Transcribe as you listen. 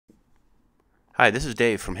Hi, this is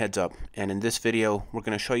Dave from Heads Up, and in this video we're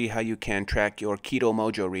going to show you how you can track your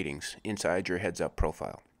Keto-Mojo readings inside your Heads Up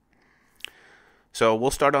profile. So we'll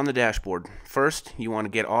start on the dashboard. First, you want to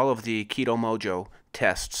get all of the Keto-Mojo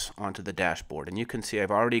tests onto the dashboard, and you can see I've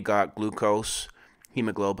already got glucose,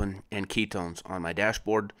 hemoglobin, and ketones on my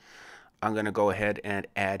dashboard. I'm going to go ahead and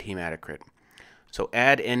add hematocrit. So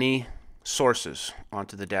add any sources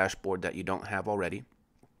onto the dashboard that you don't have already.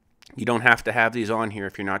 You don't have to have these on here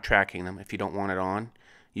if you're not tracking them. If you don't want it on,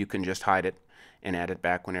 you can just hide it and add it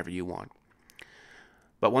back whenever you want.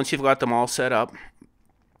 But once you've got them all set up,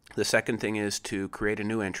 the second thing is to create a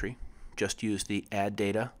new entry. Just use the Add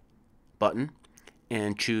Data button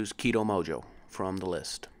and choose Keto-Mojo from the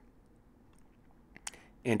list.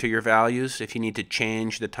 Enter your values. If you need to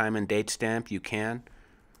change the time and date stamp, you can.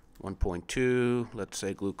 1.2, let's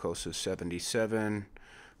say glucose is 77,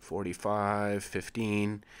 45,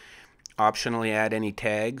 15. Optionally add any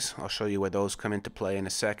tags. I'll show you where those come into play in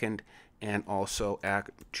a second, and also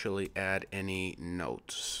actually add any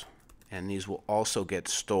notes. And these will also get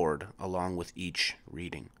stored along with each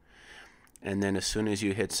reading. And then as soon as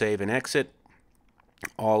you hit save and exit,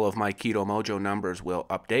 all of my Keto-Mojo numbers will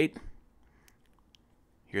update.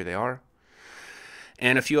 Here they are.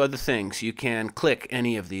 And a few other things. You can click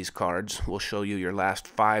any of these cards. We'll show you your last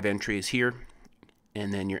 5 entries here,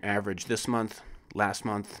 and then your average this month, last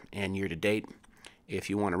month, and year to date. If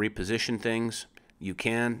you want to reposition things, you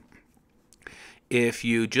can. If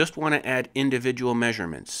you just want to add individual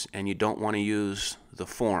measurements and you don't want to use the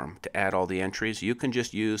form to add all the entries, you can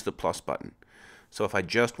just use the plus button. So if I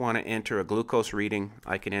just want to enter a glucose reading,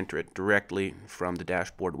 I can enter it directly from the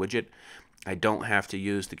dashboard widget. I don't have to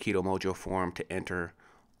use the Keto-Mojo form to enter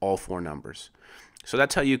all 4 numbers. So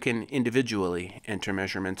that's how you can individually enter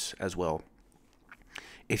measurements as well.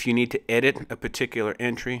 If you need to edit a particular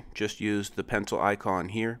entry, just use the pencil icon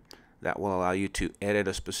here. That will allow you to edit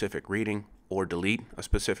a specific reading or delete a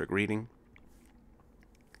specific reading.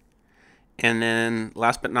 And then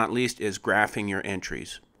last but not least is graphing your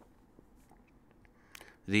entries.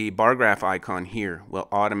 The bar graph icon here will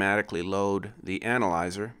automatically load the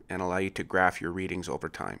analyzer and allow you to graph your readings over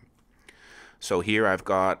time. So here I've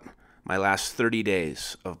got my last 30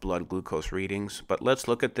 days of blood glucose readings, but let's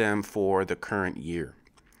look at them for the current year.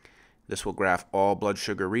 This will graph all blood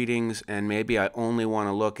sugar readings, and maybe I only want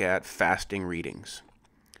to look at fasting readings.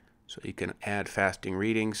 So you can add fasting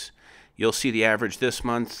readings. You'll see the average this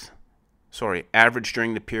month, average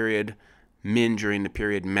during the period, min during the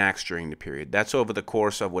period, max during the period. That's over the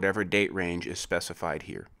course of whatever date range is specified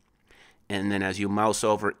here. And then as you mouse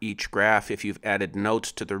over each graph, if you've added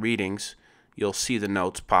notes to the readings, you'll see the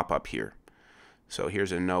notes pop up here. So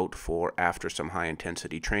here's a note for after some high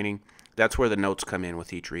intensity training. That's where the notes come in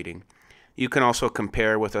with each reading. You can also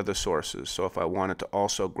compare with other sources. So if I wanted to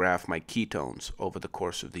also graph my ketones over the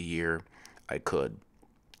course of the year, I could.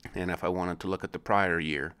 And if I wanted to look at the prior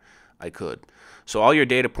year, I could. So all your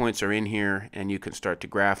data points are in here, and you can start to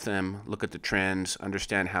graph them, look at the trends,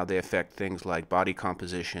 understand how they affect things like body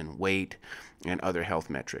composition, weight, and other health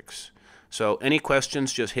metrics. So any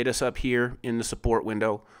questions, just hit us up here in the support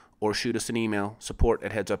window or shoot us an email,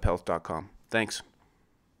 support@headsuphealth.com. Thanks.